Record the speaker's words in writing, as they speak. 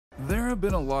have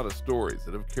been a lot of stories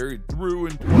that have carried through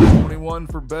in 2021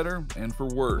 for better and for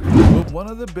worse, but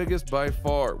one of the biggest by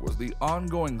far was the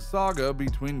ongoing saga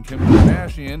between Kim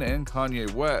Kardashian and Kanye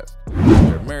West.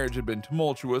 Their marriage had been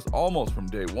tumultuous almost from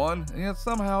day one, and yet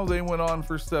somehow they went on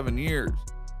for 7 years.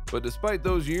 But despite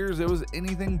those years, it was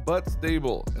anything but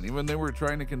stable, and even they were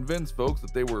trying to convince folks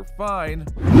that they were fine,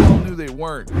 we all knew they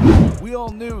weren't. We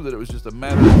all knew that it was just a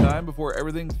matter of time before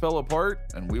everything fell apart,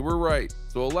 and we were right.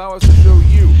 So allow us to show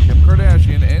you Kim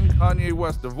Kardashian and Kanye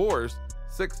West divorce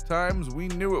 6 times we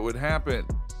knew it would happen.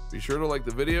 Be sure to like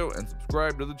the video and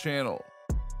subscribe to the channel.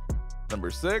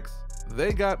 Number 6,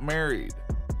 they got married.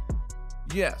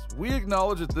 Yes, we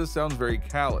acknowledge that this sounds very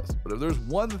callous, but if there's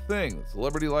one thing that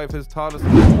celebrity life has taught us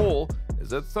as a whole, is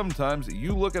that sometimes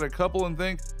you look at a couple and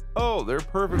think, oh, they're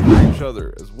perfect for each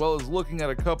other, as well as looking at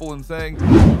a couple and saying,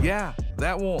 yeah,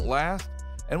 that won't last.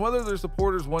 And whether their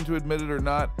supporters want to admit it or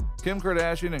not, Kim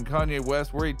Kardashian and Kanye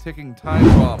West were a ticking time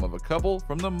bomb of a couple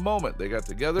from the moment they got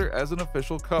together as an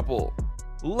official couple.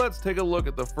 Let's take a look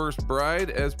at the first bride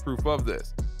as proof of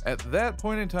this. At that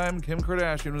point in time, Kim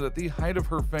Kardashian was at the height of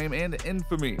her fame and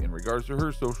infamy in regards to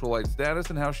her socialite status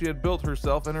and how she had built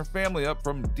herself and her family up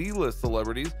from D-list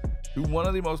celebrities to one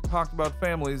of the most talked about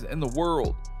families in the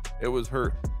world. It was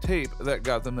her tape that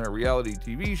got them their reality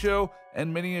TV show,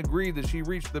 and many agreed that she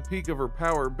reached the peak of her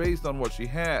power based on what she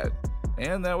had.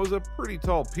 And that was a pretty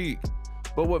tall peak.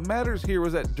 But what matters here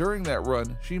was that during that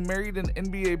run, she married an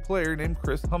NBA player named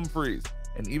Kris Humphries,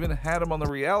 and even had him on the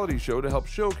reality show to help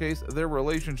showcase their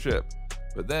relationship.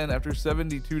 But then, after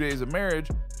 72 days of marriage,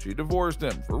 she divorced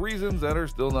him for reasons that are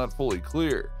still not fully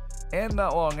clear. And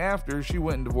not long after she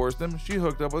went and divorced him, she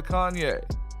hooked up with Kanye.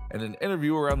 In an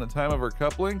interview around the time of her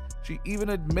coupling, she even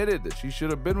admitted that she should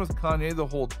have been with Kanye the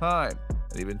whole time,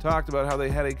 and even talked about how they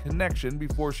had a connection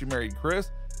before she married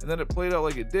Kris, and that it played out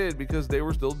like it did because they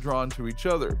were still drawn to each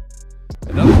other.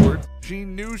 In other words, she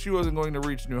knew she wasn't going to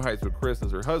reach new heights with Kris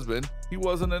as her husband. He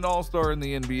wasn't an all-star in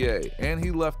the NBA, and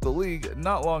he left the league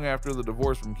not long after the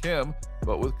divorce from Kim,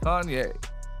 but with Kanye.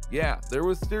 Yeah, there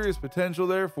was serious potential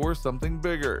there for something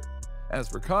bigger. As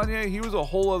for Kanye, he was a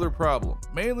whole other problem,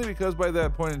 mainly because by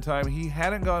that point in time, he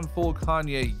hadn't gone full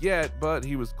Kanye yet, but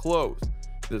he was close.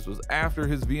 This was after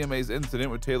his VMAs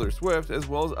incident with Taylor Swift, as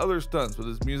well as other stunts with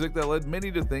his music that led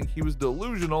many to think he was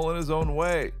delusional in his own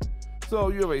way. So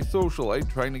you have a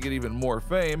socialite trying to get even more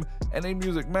fame, and a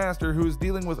music master who is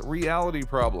dealing with reality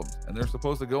problems, and they're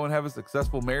supposed to go and have a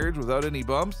successful marriage without any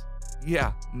bumps?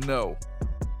 Yeah, no.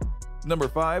 Number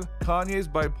 5, Kanye's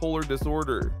bipolar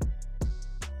disorder.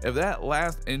 If that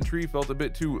last entry felt a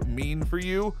bit too mean for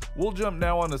you, we'll jump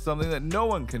now onto something that no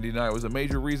one can deny was a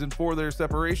major reason for their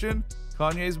separation: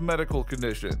 Kanye's medical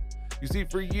condition. You see,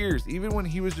 for years, even when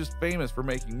he was just famous for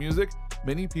making music,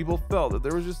 many people felt that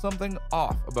there was just something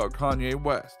off about Kanye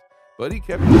West. But he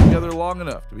kept it together long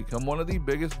enough to become one of the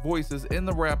biggest voices in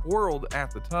the rap world at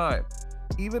the time.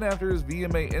 Even after his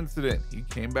VMA incident, he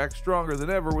came back stronger than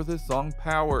ever with his song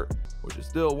Power, which is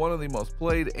still one of the most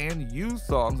played and used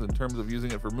songs in terms of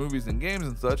using it for movies and games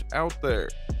and such out there.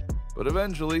 But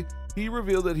eventually, he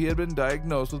revealed that he had been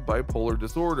diagnosed with bipolar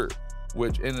disorder,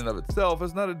 which in and of itself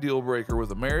is not a deal breaker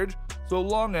with a marriage, so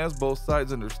long as both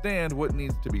sides understand what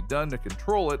needs to be done to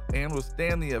control it and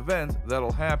withstand the events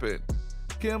that'll happen.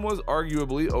 Kim was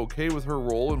arguably okay with her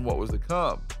role in what was to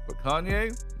come, but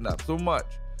Kanye, not so much,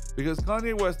 because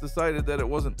Kanye West decided that it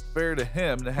wasn't fair to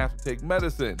him to have to take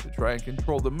medicine to try and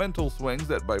control the mental swings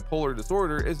that bipolar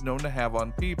disorder is known to have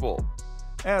on people.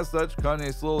 As such,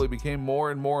 Kanye slowly became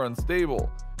more and more unstable,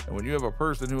 and when you have a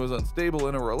person who is unstable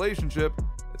in a relationship,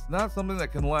 it's not something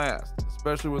that can last,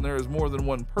 especially when there is more than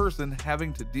one person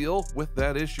having to deal with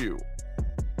that issue.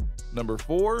 Number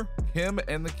 4, Kim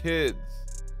and the kids.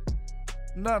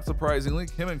 Not surprisingly,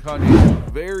 Kim and Kanye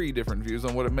had very different views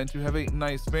on what it meant to have a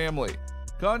nice family.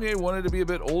 Kanye wanted to be a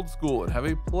bit old school and have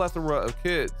a plethora of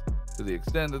kids, to the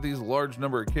extent that these large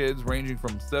number of kids, ranging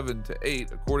from 7 to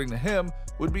 8, according to him,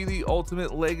 would be the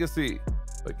ultimate legacy.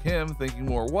 But Kim, thinking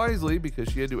more wisely because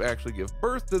she had to actually give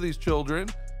birth to these children,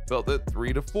 felt that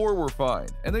 3 to 4 were fine,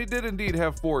 and they did indeed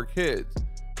have 4 kids,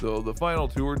 though the final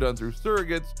 2 were done through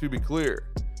surrogates, to be clear.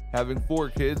 Having 4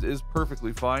 kids is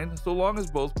perfectly fine, so long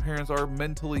as both parents are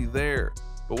mentally there.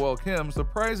 But while Kim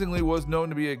surprisingly was known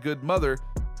to be a good mother,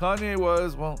 Kanye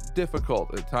was, well,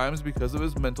 difficult at times because of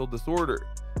his mental disorder.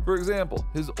 For example,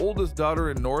 his oldest daughter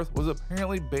in North was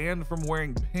apparently banned from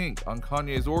wearing pink on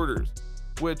Kanye's orders,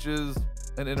 which is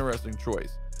an interesting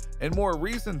choice. In more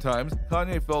recent times,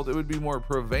 Kanye felt it would be more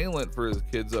prevalent for his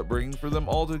kids' upbringing for them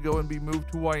all to go and be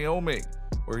moved to Wyoming,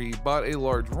 where he bought a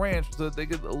large ranch so that they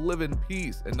could live in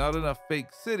peace and not in a fake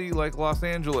city like Los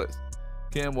Angeles.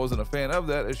 Kim wasn't a fan of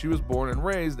that as she was born and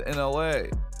raised in LA.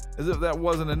 As if that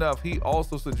wasn't enough, he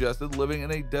also suggested living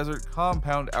in a desert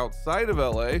compound outside of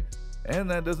LA, and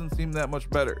that doesn't seem that much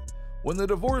better. When the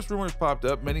divorce rumors popped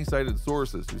up, many cited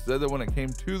sources who said that when it came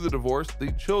to the divorce,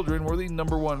 the children were the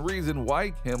 #1 reason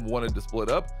why Kim wanted to split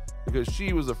up, because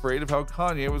she was afraid of how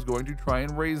Kanye was going to try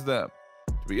and raise them.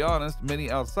 To be honest,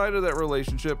 many outside of that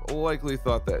relationship likely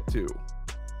thought that too.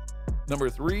 Number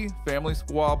 3, family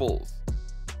squabbles.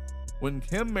 When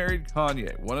Kim married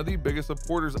Kanye, one of the biggest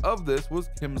supporters of this was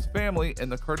Kim's family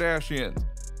and the Kardashians.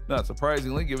 Not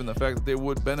surprisingly, given the fact that they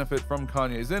would benefit from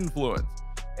Kanye's influence.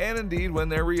 And indeed, when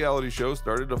their reality show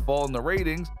started to fall in the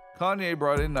ratings, Kanye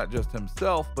brought in not just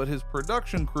himself, but his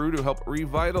production crew to help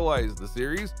revitalize the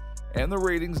series, and the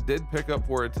ratings did pick up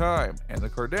for a time, and the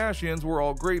Kardashians were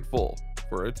all grateful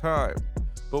for a time.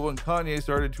 But when Kanye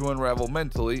started to unravel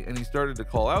mentally and he started to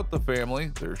call out the family,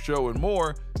 their show, and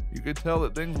more, you could tell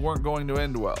that things weren't going to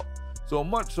end well. So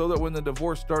much so that when the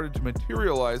divorce started to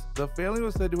materialize, the family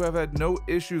was said to have had no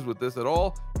issues with this at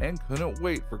all and couldn't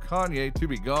wait for Kanye to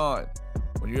be gone.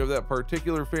 When you have that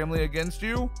particular family against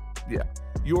you, yeah,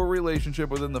 your relationship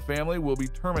within the family will be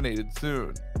terminated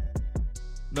soon.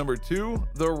 Number 2,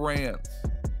 the rants.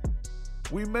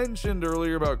 We mentioned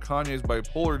earlier about Kanye's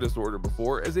bipolar disorder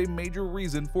before as a major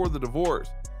reason for the divorce,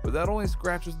 but that only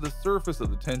scratches the surface of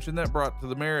the tension that brought to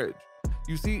the marriage.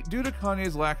 You see, due to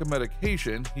Kanye's lack of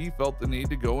medication, he felt the need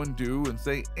to go and do and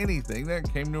say anything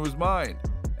that came to his mind,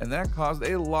 and that caused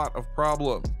a lot of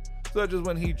problems, such as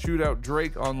when he chewed out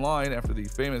Drake online after the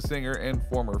famous singer and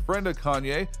former friend of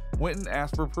Kanye went and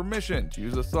asked for permission to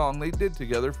use a song they did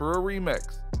together for a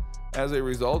remix. As a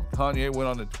result, Kanye went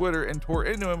onto Twitter and tore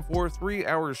into him for 3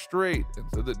 hours straight and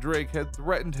said that Drake had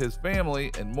threatened his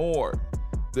family and more.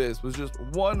 This was just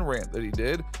one rant that he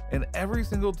did, and every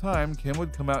single time Kim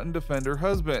would come out and defend her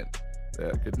husband.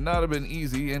 That could not have been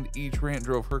easy, and each rant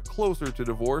drove her closer to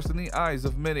divorce in the eyes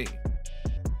of many.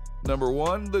 Number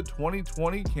 1, the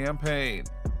 2020 campaign.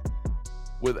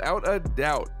 Without a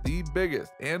doubt, the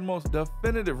biggest and most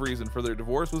definitive reason for their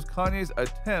divorce was Kanye's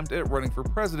attempt at running for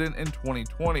president in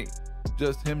 2020.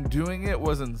 Just him doing it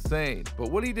was insane,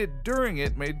 but what he did during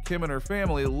it made Kim and her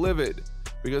family livid,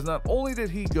 because not only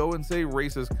did he go and say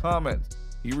racist comments,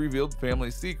 he revealed family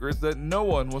secrets that no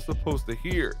one was supposed to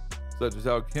hear, such as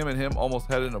how Kim and him almost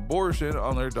had an abortion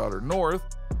on their daughter North.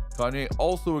 Kanye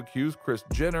also accused Kris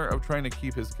Jenner of trying to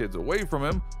keep his kids away from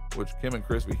him, which Kim and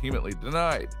Kris vehemently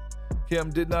denied. Kim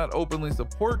did not openly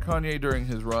support Kanye during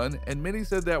his run, and many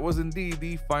said that was indeed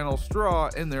the final straw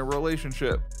in their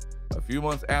relationship. A few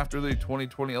months after the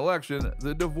 2020 election,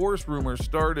 the divorce rumors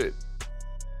started.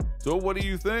 So what do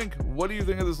you think? What do you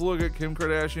think of this look at Kim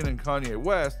Kardashian and Kanye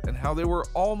West and how they were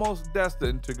almost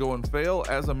destined to go and fail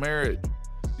as a marriage?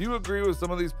 Do you agree with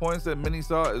some of these points that many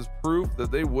saw as proof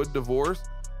that they would divorce?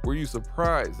 Were you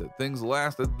surprised that things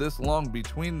lasted this long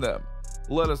between them?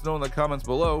 Let us know in the comments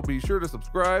below. Be sure to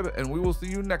subscribe, and we will see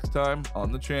you next time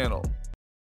on the channel.